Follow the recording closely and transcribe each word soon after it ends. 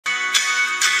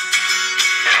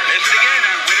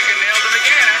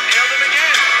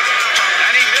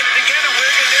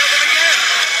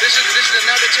is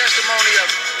another testimony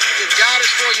of if God is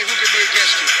for you, who can be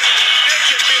against you?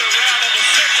 This has been a round of the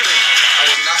century. I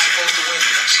was not supposed to win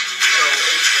this. So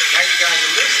now you guys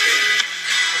are listening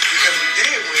because we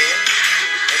did win,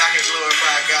 and I can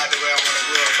glorify God the way I want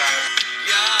to glorify Him.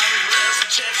 God bless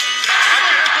Texas. I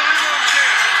can't believe what I'm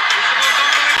seeing. It's the most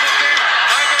unbelievable thing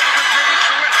I've ever been privileged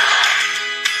to witness.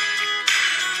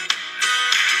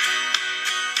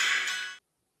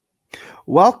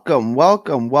 Welcome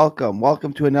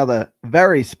to another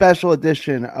very special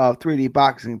edition of 3D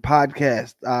Boxing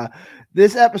Podcast.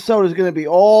 This episode is going to be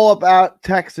all about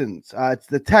Texans. It's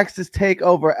the Texas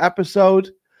Takeover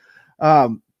episode.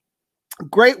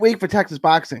 Great week for Texas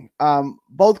boxing.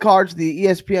 Both cards, the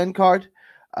ESPN card,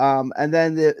 and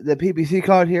then the PBC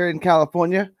card here in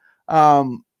California.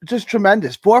 Just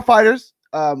tremendous. 4 fighters,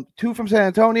 2 from San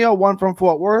Antonio, 1 from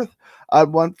Fort Worth,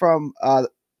 1 from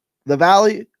the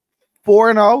Valley.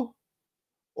 4-0,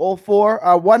 all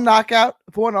 4. 1 knockout,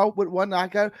 4-0 with 1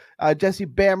 knockout. Jesse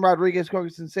Bam Rodriguez scored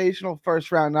a sensational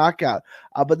first round knockout.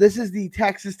 But this is the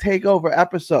Texas Takeover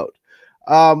episode.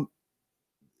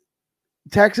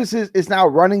 Texas is now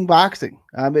running boxing.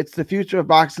 It's the future of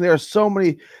boxing. There are so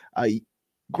many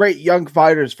great young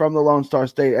fighters from the Lone Star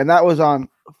State, and that was on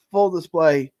full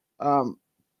display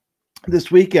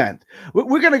this weekend.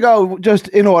 We're going to go just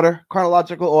in order,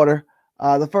 chronological order.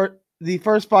 The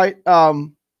first fight that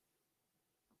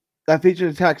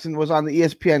featured a Texan was on the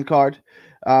ESPN card.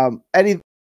 Eddie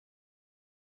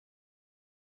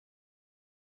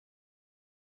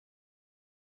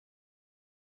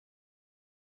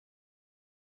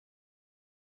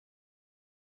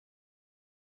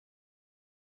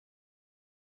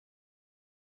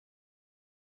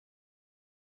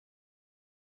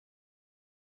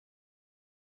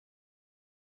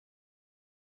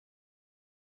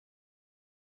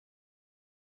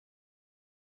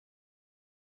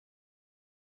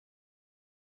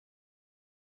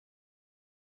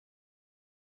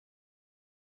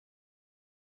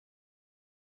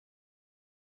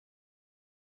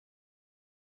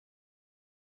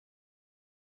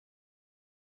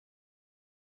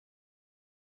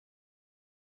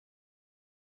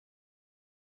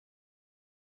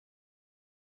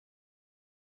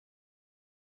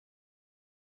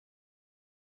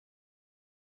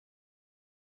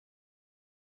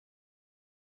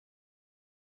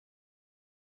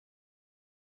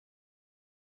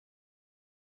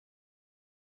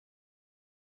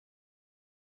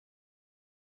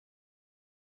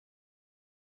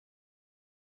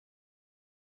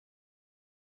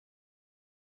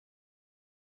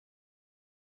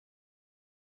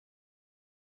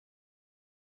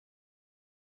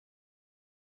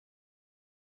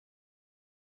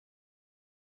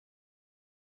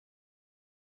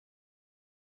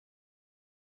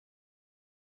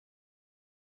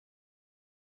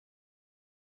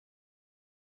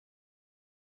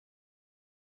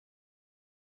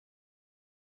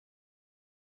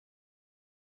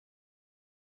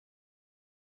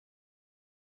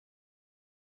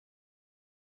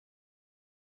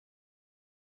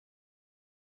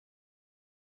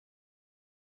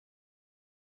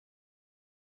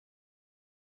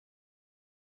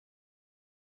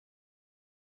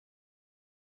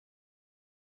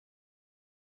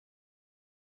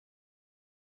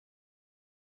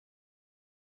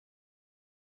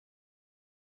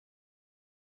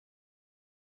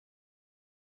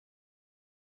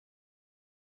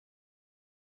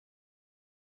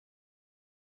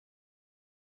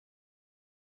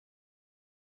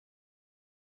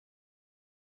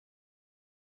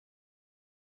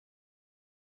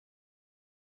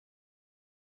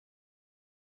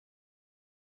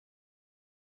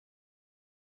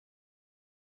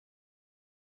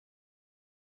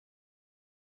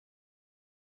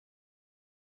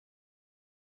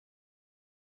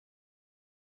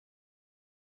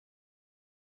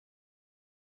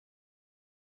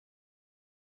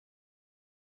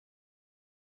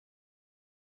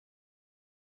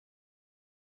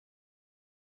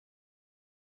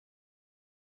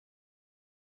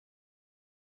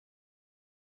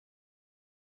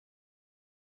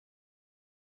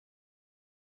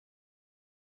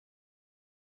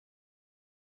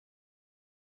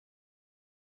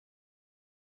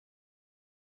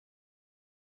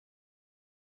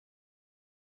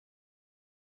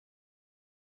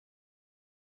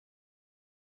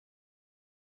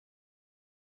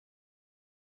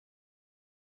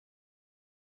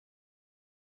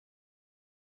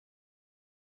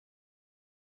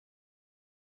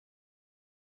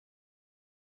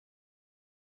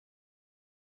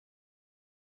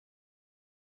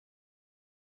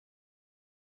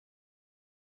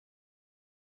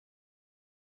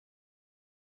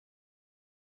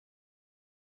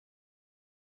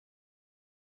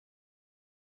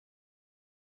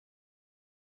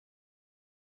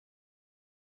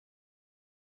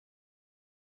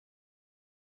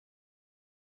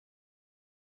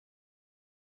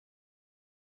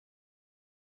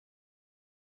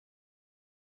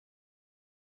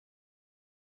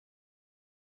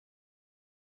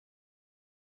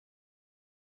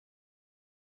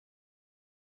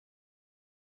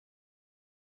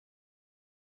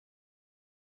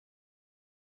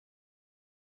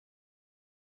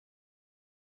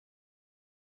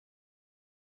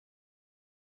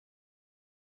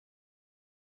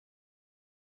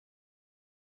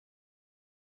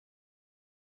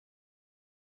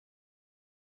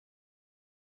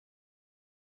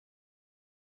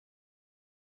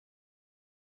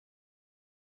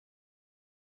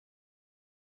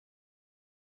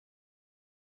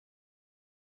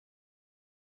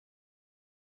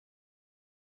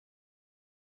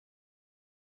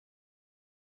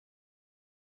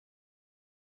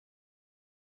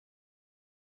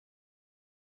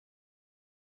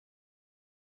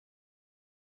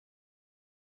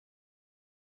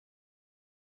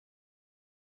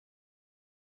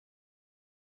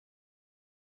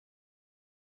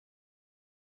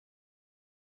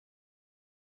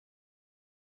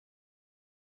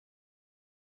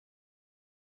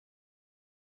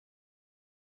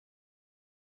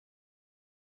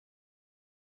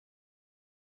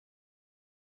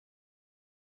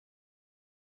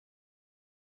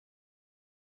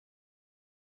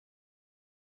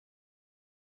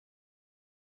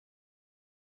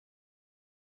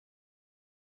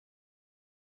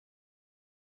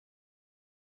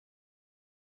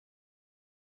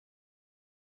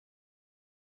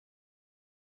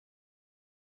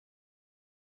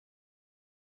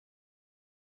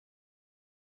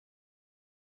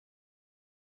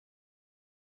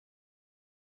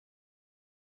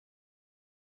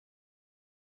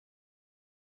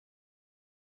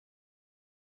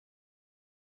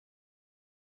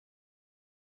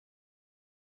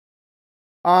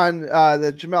on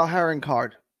the Jamel Herring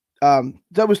card.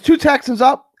 There was 2 Texans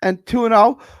up and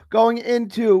 2-0 going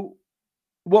into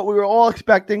what we were all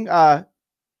expecting.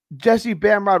 Jesse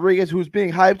Bam Rodriguez, who's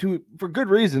being hyped for good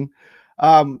reason.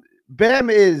 Bam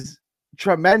is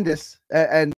tremendous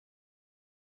and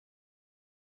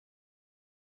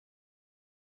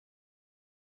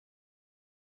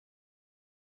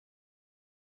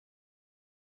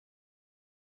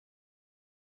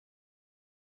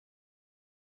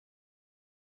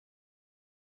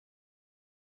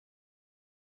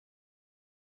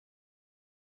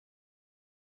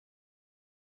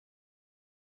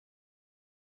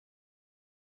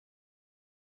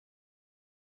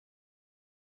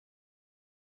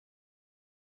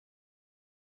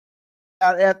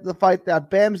out after the fight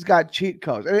that Bam's got cheat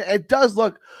codes. It does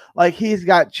look like he's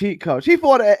got cheat codes. He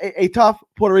fought a tough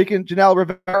Puerto Rican, Janelle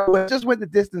Rivera, who just went the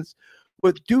distance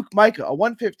with Duke Micah, a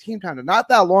 115 pounder, not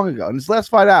that long ago. In his last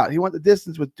fight out, he went the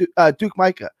distance with Duke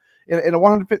Micah in a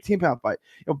 115 pound fight.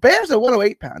 Bam's a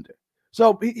 108 pounder.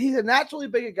 So he's a naturally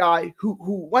bigger guy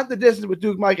who went the distance with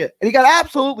Duke Micah, and he got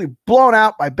absolutely blown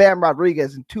out by Bam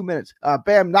Rodriguez in 2 minutes.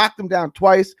 Bam knocked him down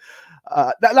twice,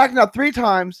 knocked him out 3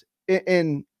 times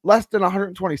in less than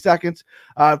 120 seconds.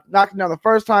 Knocked him down the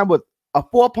first time with a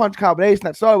 4-punch combination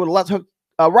that started with a left hook,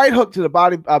 right hook to the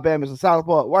body. Bam is a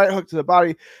southpaw, right hook to the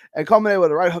body, and culminated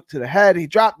with a right hook to the head. He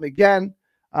dropped him again,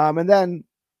 and then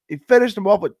he finished him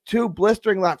off with 2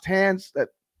 blistering left hands that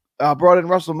brought in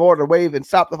Russell Moore to wave and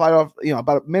stop the fight off.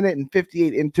 About a minute and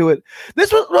 58 into it.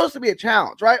 This was supposed to be a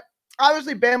challenge, right?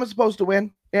 Obviously, Bam was supposed to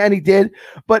win, and he did.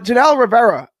 But Janelle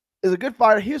Rivera is a good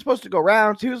fighter. He was supposed to go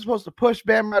rounds. He was supposed to push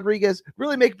Bam Rodriguez,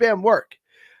 really make Bam work.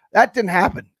 That didn't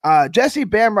happen. Jesse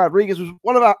Bam Rodriguez was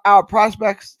one of our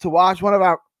prospects to watch, one of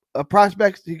our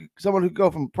prospects, someone who could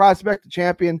go from prospect to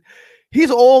champion.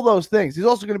 He's all those things. He's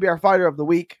also going to be our fighter of the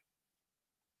week.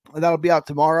 That'll be out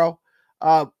tomorrow.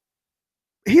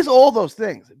 He's all those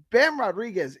things. Bam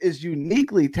Rodriguez is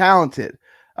uniquely talented.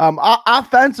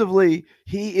 Offensively,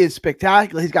 he is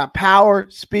spectacular. He's got power,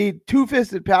 speed,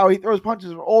 2-fisted power. He throws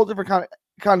punches from all different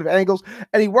kind of angles,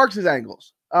 and he works his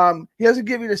angles. He doesn't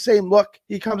give you the same look.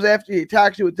 He comes after you, he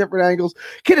attacks you with different angles.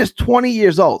 Kid is 20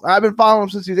 years old. I've been following him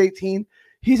since he's 18.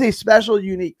 He's a special,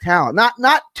 unique talent.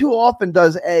 Not too often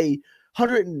does a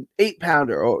 108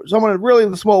 pounder or someone really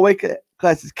in the small weight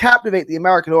classes captivate the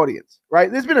American audience,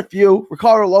 right? There's been a few: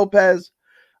 Ricardo Lopez,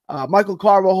 Michael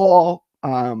Carvajal,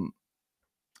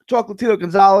 Chocolatito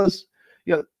Gonzalez.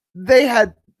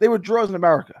 They were draws in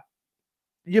America.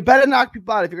 You better knock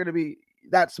people out if you're going to be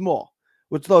that small,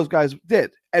 which those guys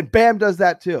did. And Bam does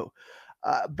that too.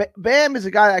 Bam is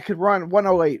a guy that could run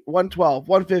 108, 112,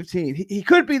 115. He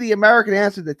could be the American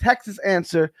answer, the Texas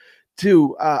answer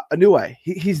to Inoue.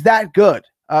 He's that good.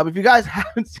 If you guys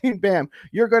haven't seen Bam,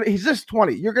 he's just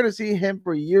 20. You're going to see him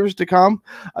for years to come.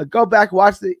 Go back,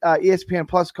 watch the ESPN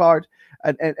Plus card,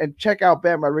 and check out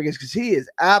Bam Rodriguez because he is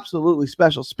absolutely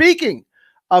special. Speaking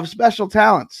of special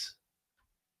talents,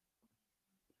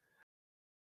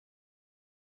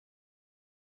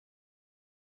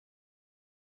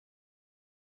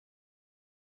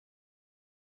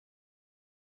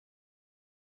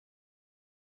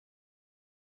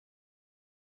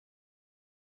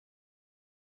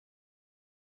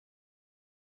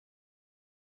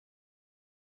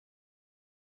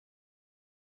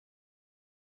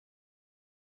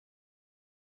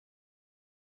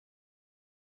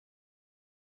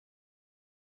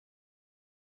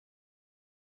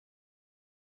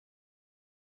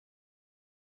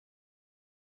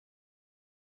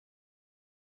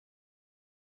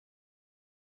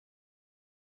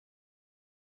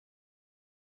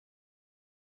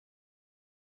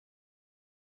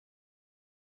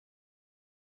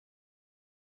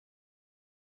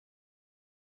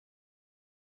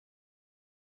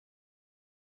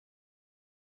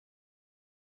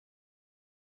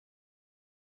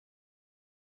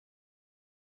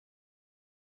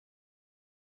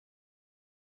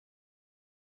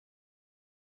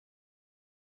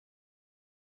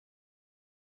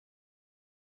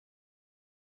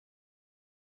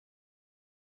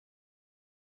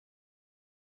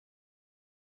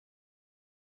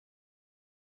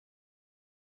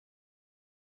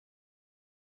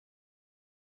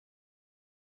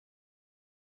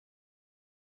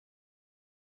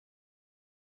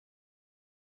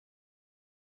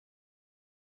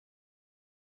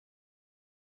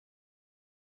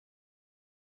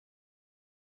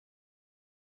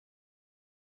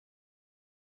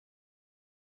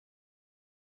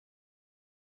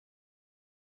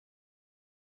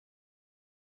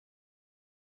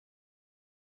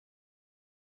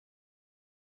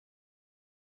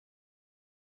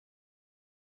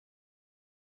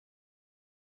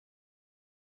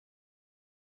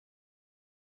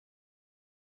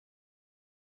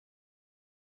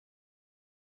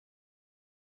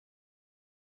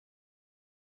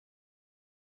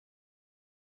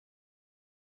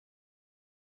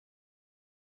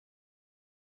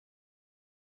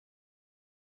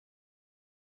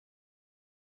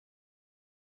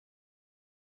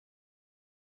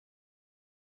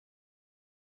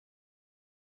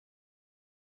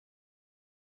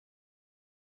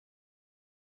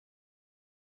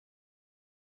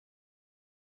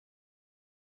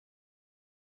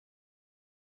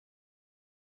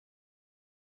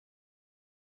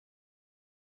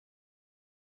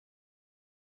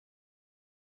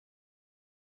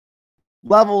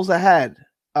 levels ahead.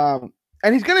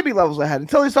 And he's going to be levels ahead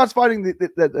until he starts fighting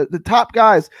the top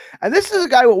guys. And this is a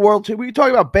guy with world champion. We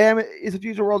talking about Bam is a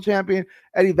future world champion.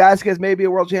 Eddie Vazquez may be a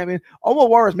world champion. Omar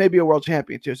Juarez may be a world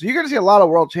champion too. So you're going to see a lot of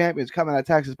world champions coming out of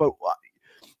Texas. But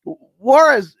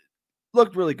Juarez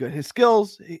looked really good. His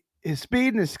skills, his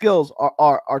speed and his skills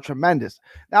are tremendous.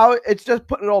 Now it's just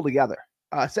putting it all together.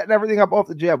 Setting everything up off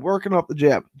the jab, working off the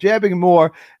jab, jabbing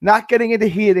more, not getting into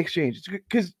heated exchanges.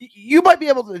 Because you might be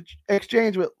able to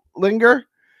exchange with Linger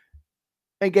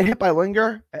and get hit by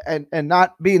Linger and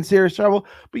not be in serious trouble,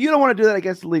 but you don't want to do that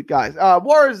against elite guys.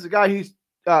 Juarez is a guy who's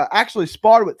actually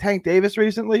sparred with Tank Davis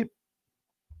recently.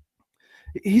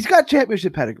 He's got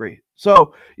championship pedigree.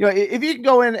 So, if you can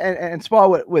go in and spar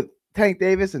with Tank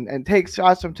Davis and take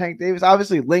shots from Tank Davis,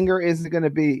 obviously Linger isn't going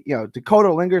to be,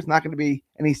 Dakota Linger is not going to be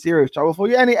any serious trouble for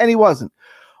you, and he wasn't.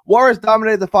 Juarez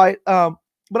dominated the fight, but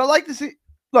I like to see,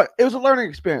 look, it was a learning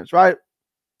experience, right?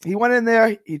 He went in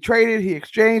there, he traded, he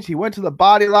exchanged, he went to the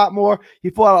body a lot more, he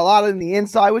fought a lot in the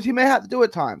inside, which he may have to do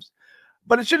at times,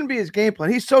 but it shouldn't be his game plan.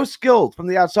 He's so skilled from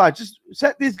the outside. Just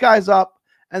set these guys up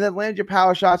and then land your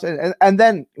power shots, and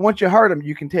then once you hurt him,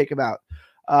 you can take him out.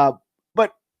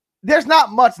 But there's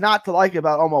not much not to like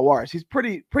about Omar Juarez. He's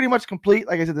pretty much complete.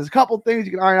 Like I said, there's a couple things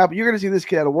you can iron out, but you're going to see this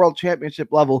kid at a world championship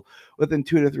level within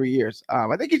 2 to 3 years.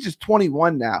 I think he's just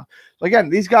 21 now. So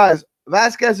again, these guys,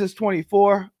 Vasquez is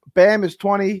 24, Bam is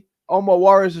 20, Omar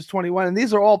Juarez is 21, and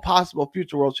these are all possible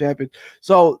future world champions.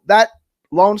 So that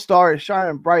Lone Star is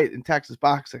shining bright in Texas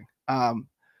boxing. But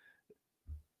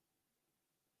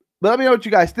let me know what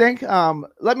you guys think.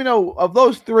 Let me know, of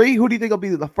those three, who do you think will be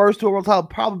the first to a world title?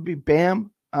 Probably be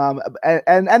Bam,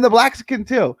 and the Blaxican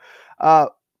too.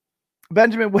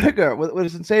 Benjamin Whitaker with a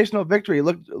sensational victory.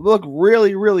 Look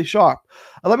really, really sharp.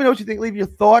 Let me know what you think. Leave your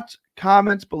thoughts,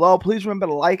 comments below. Please remember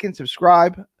to like and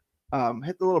subscribe.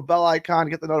 Hit the little bell icon,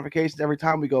 get the notifications every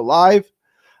time we go live.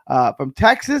 From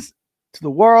Texas to the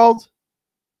world,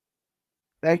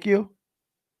 thank you,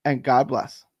 and God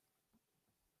bless.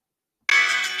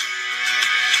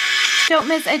 Don't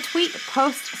miss a tweet,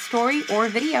 post, story, or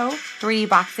video. 3D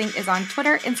Boxing is on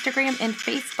Twitter, Instagram, and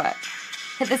Facebook.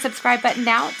 Hit the subscribe button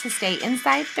now to stay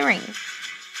inside the ring.